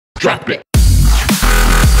Drop it.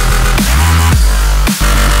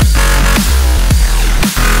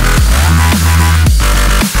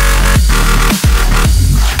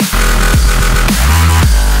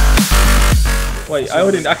 Wait,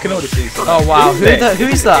 I can already see. Oh wow, who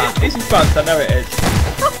is that? This is fun, I know it is.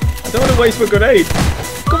 I don't want to waste my grenade.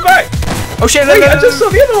 Come back! Oh shit, Wait, I just saw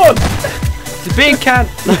the other one! The bean can!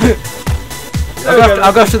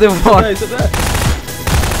 I'll go after the other one. It's up there.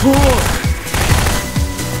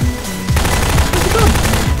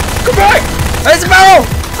 Come back! There's a barrel!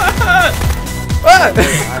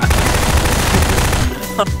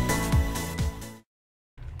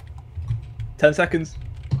 10 seconds.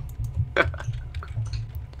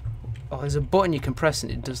 Oh, there's a button you can press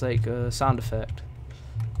and it does like a sound effect.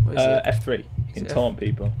 What is it? F3. You can taunt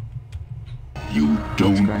people. You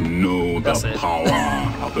don't know the power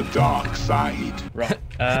of the dark side. Right.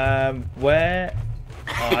 Where?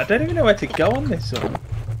 Oh, I don't even know where to go on this one.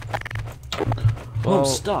 Oh, I'm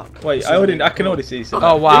stuck. Wait, I can already see something.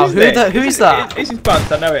 Oh wow, who is that? This is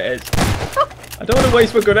Bant, I know it is. I don't want to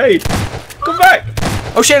waste my grenade. Come back!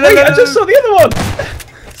 Oh shit, Wait, I just saw the other one!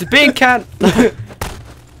 It's a bean can!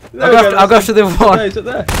 I'll go after the other one. No, it's up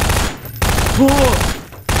there.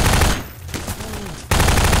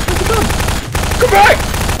 Come back!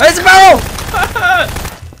 There's a barrel!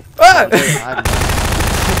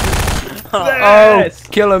 Oh,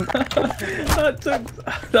 kill him.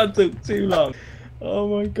 that took too long. Oh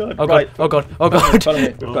my god. Oh god, right. oh god, oh god. Follow me,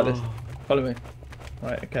 we've got this. Follow me.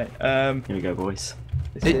 Right, okay. Here we go, boys.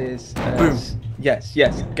 This is... boom. Yes,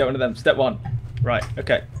 get one of them. Step 1. Right,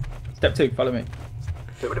 okay. Step 2, follow me.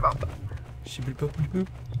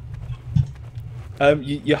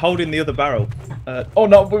 You're holding the other barrel. Oh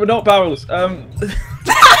no, we're not barrels. You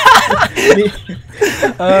need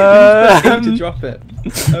to drop it.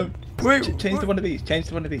 Wait, change to one of these. Change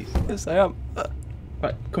to one of these. yes, I am.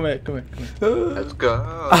 Right, come here. Let's go.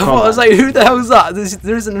 I was like, who the hell is that?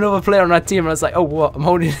 There isn't another player on our team. And I was like, oh what? I'm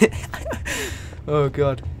holding it. Oh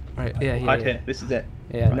god. Right, yeah. Hide here. This is it.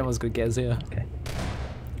 Yeah, right. no one's gonna get us here. Okay.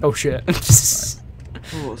 Oh shit.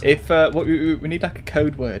 Right. If what we need like a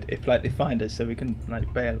code word if like they find us so we can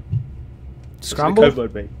like bail. Scramble. What's the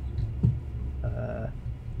code word be?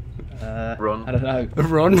 Run. I don't know.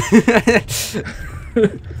 Run.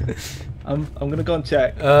 I'm gonna go and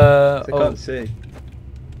check. I can't see.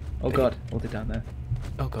 Oh god, they're down there.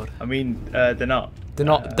 Oh god. I mean, they're not. They're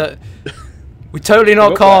not. We're totally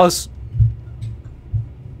not cars.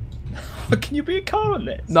 Can you be a car on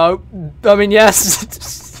this? No. I mean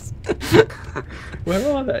yes.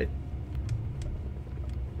 Where are they?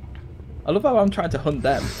 I love how I'm trying to hunt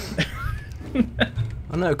them.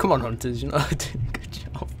 I know. Come on, hunters. You know, doing a good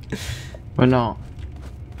job. We're not.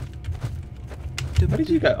 Where did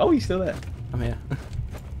you go? Oh, he's still there. I'm here.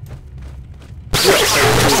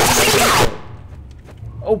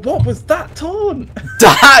 Oh, what was that taunt?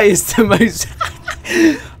 That is the most.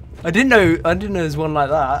 I didn't know there's one like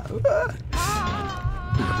that.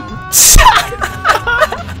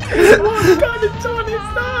 What kind of taunt is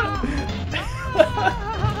that?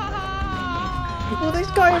 Will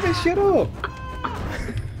this guy ever shut up?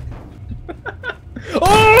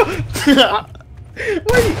 Oh!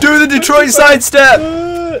 Wait! Do the Detroit sidestep!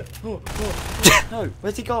 No,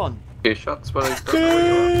 where's he gone? Two shots while he's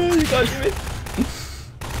You guys do it.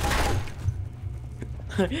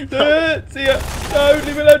 See ya. No,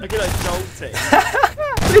 leave me alone. Look at that jolting.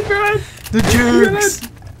 Leave me alone. The jukes!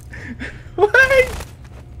 Wait.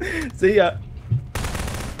 See ya.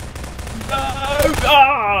 No.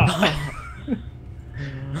 Ah.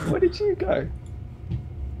 Where did you go?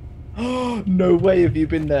 Oh, no way have you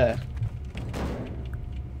been there.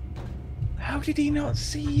 How did he not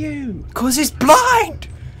see you? 'Cause he's blind!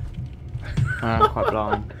 I'm quite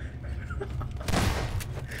blind.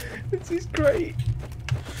 This is great.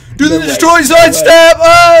 Do the No way. Detroit sidestep!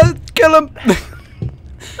 Kill him!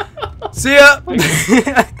 See ya!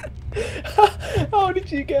 How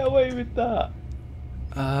did you get away with that?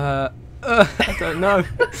 I don't know.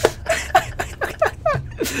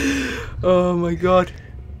 Oh my god.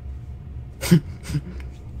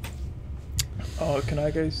 Oh, can I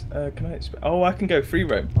go? Oh, I can go free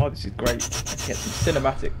roam. Oh, this is great. I can get some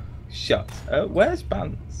cinematic shots. Where's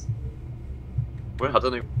Bants? Well, I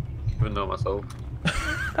don't even know myself.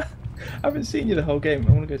 I haven't seen you the whole game.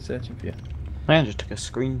 I want to go searching for you. I just took a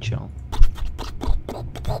screenshot.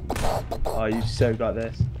 Oh, you so got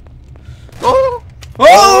this. Oh!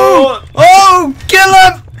 Oh! Oh! Kill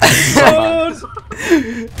him! Run!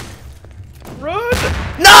 Run!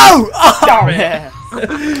 No! Oh! Damn it! I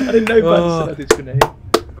didn't know Bants had his grenade.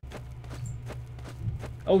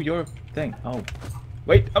 Oh, you're a thing. Oh.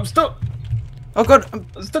 Wait, I'm stuck! Oh god, I'm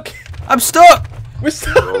stuck. I'm stuck! We're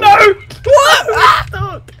stuck. No! What? We're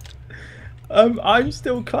stuck. I'm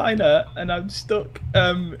still Kleiner, and I'm stuck.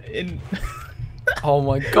 In. Oh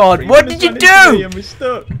my god, what did you do? And we're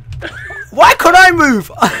stuck. Why can't I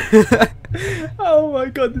move? Oh my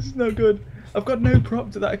god, this is no good. I've got no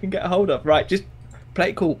prop that I can get a hold of. Right, just play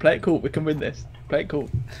it cool. Play it cool. We can win this. Play it cool.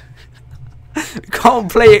 We can't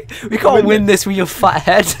play it. We can't win this with your fat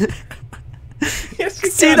head. Yes, we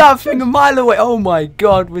See can. that thing a mile away? Oh my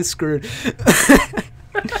god, we're screwed.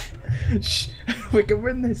 Shh, we can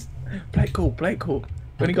win this. Play it cool. Play it cool.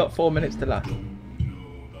 We only got 4 minutes to last.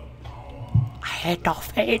 Head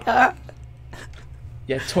off, Vader.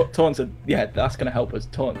 Yeah, taunts are. Yeah, that's gonna help us.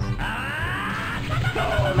 Taunts.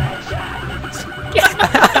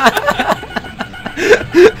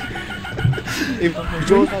 If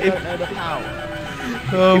George, I don't know the power.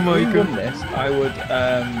 Oh if my we god. won this, I would.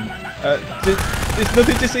 There's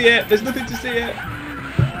nothing to see here. There's nothing to see here.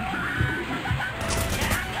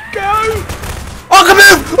 Go! Oh, come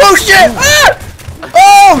on! Oh shit! Ah!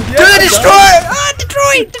 Oh! Yeah, Do the I destroy! Ah,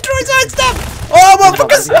 Detroit side stuff! Oh,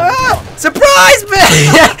 motherfuckers! Ah! Surprise me!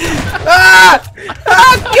 Ah!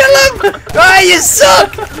 Ah! Kill him! Ah, you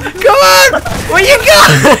suck! Come on! Where you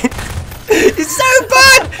going? You're so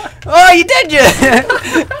bad! Oh, you did you?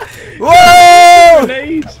 Whoa!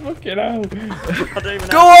 Grenades! Fucking hell! I don't even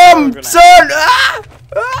Go know how to on, throw a son! Ah!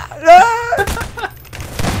 Ah! Ah!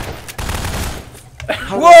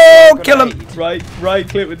 Whoa! Kill him! Right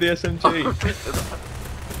click with the SMG.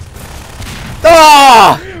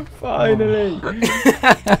 Ah! Finally!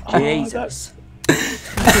 Jesus.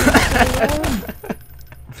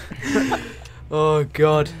 Oh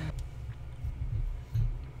god.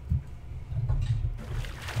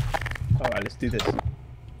 Alright, let's do this.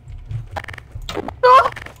 Oh,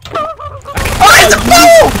 it's a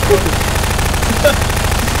fool!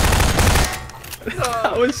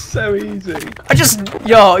 That was so easy. I just,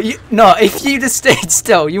 no, if you'd have stayed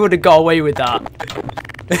still, you would have got away with that.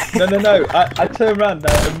 No. I turned around and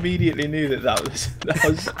I immediately knew that was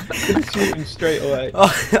shooting straight away.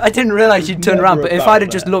 Oh, I didn't realise you'd turn around, Never but if about I'd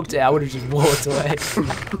have just that. looked at it, I would have just walked away.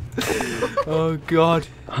 Oh god.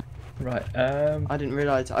 Right, I didn't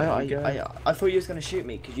realise. I go. thought you was gonna shoot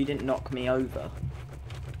me because you didn't knock me over.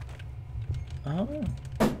 oh,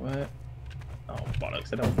 where? Oh,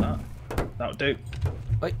 bollocks, I don't want that. That'll do.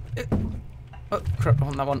 Wait. Oh, crap, I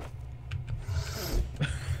want that one.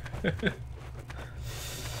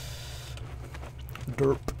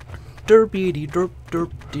 Derp. Derpy derp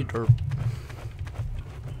derp derp.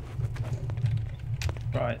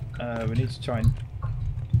 Right, we need to try and...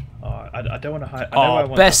 Oh, I don't want to hide. I know I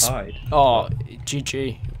want best. to hide. Oh,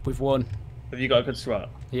 GG. We've won. Have you got a good SWAT?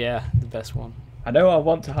 Yeah, the best one. I know I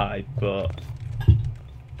want to hide, but...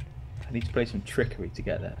 I need to play some trickery to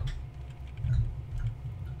get there.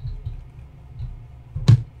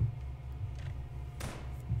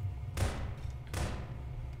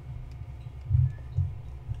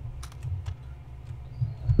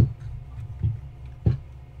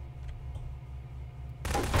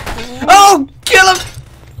 Oh, kill him!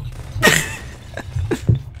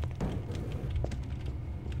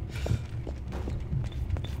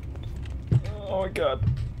 Oh my god.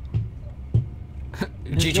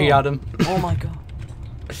 GG, Adam. Oh my god.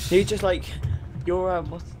 You just like you're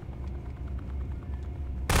what?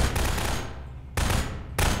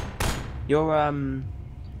 You're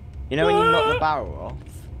you know when you knock the barrel off?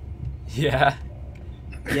 Yeah.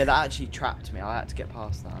 Yeah, that actually trapped me. I had to get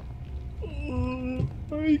past that. Oh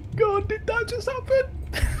my god, did that just happen?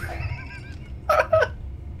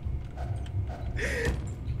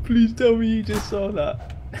 Please tell me you just saw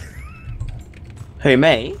that. Who,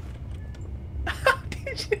 me?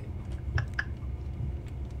 Did you?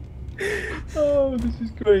 Oh, this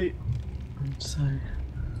is great. So.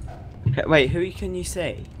 Okay, wait, who can you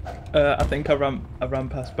see? I think I ran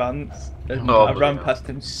past Vance. And Oh, I ran yeah. past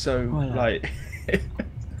him so Well, like.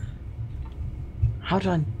 How did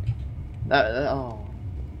I? Oh.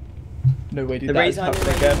 No way did The that reason I knew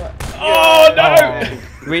happen where you again. were. Oh no!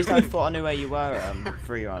 The reason I thought I knew where you were,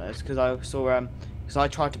 free runners, because I saw because I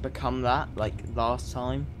tried to become that like last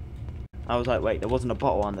time. I was like, wait, there wasn't a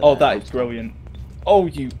bottle under Oh, there that last is time. brilliant. Oh,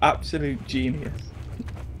 you absolute genius.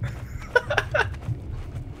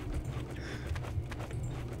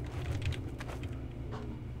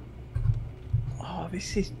 Oh,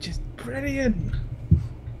 this is just brilliant.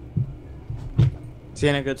 Is he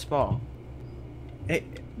in a good spot?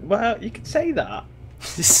 Well, you could say that.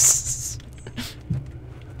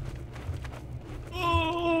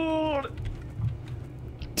 Oh.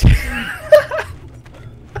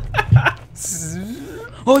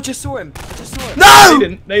 Oh, I just saw him. I just saw him.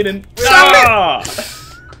 No! They didn't. Damn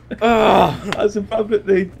Ah! That's a public.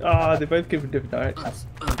 They both give in different directions.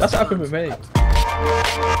 That's what happened with me.